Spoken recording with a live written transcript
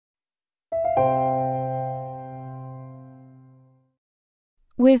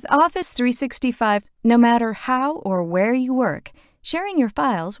With Office 365, no matter how or where you work, sharing your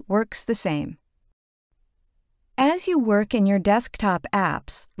files works the same. As you work in your desktop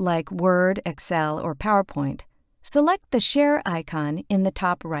apps like Word, Excel, or PowerPoint, select the Share icon in the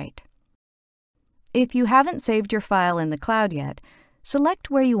top right. If you haven't saved your file in the cloud yet,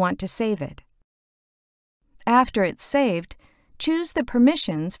 select where you want to save it. After it's saved, choose the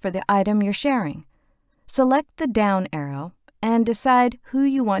permissions for the item you're sharing. Select the down arrow and decide who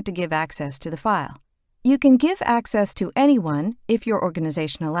you want to give access to the file. You can give access to anyone if your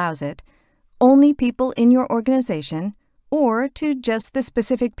organization allows it, only people in your organization, or to just the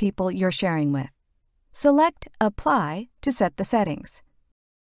specific people you're sharing with. Select Apply to set the settings.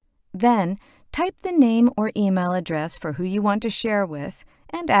 Then, type the name or email address for who you want to share with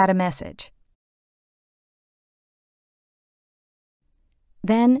and add a message.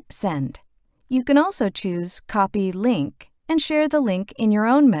 Then Send. You can also choose Copy Link and share the link in your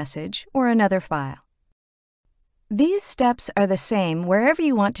own message or another file. These steps are the same wherever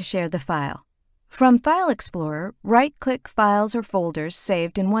you want to share the file. From File Explorer, right-click Files or Folders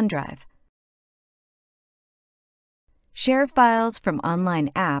saved in OneDrive. Share files from online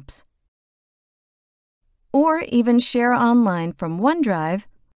apps, or even share online from OneDrive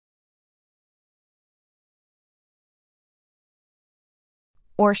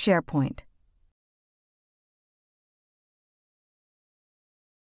or SharePoint.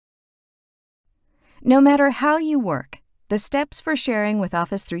 No matter how you work, the steps for sharing with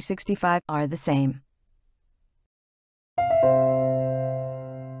Office 365 are the same.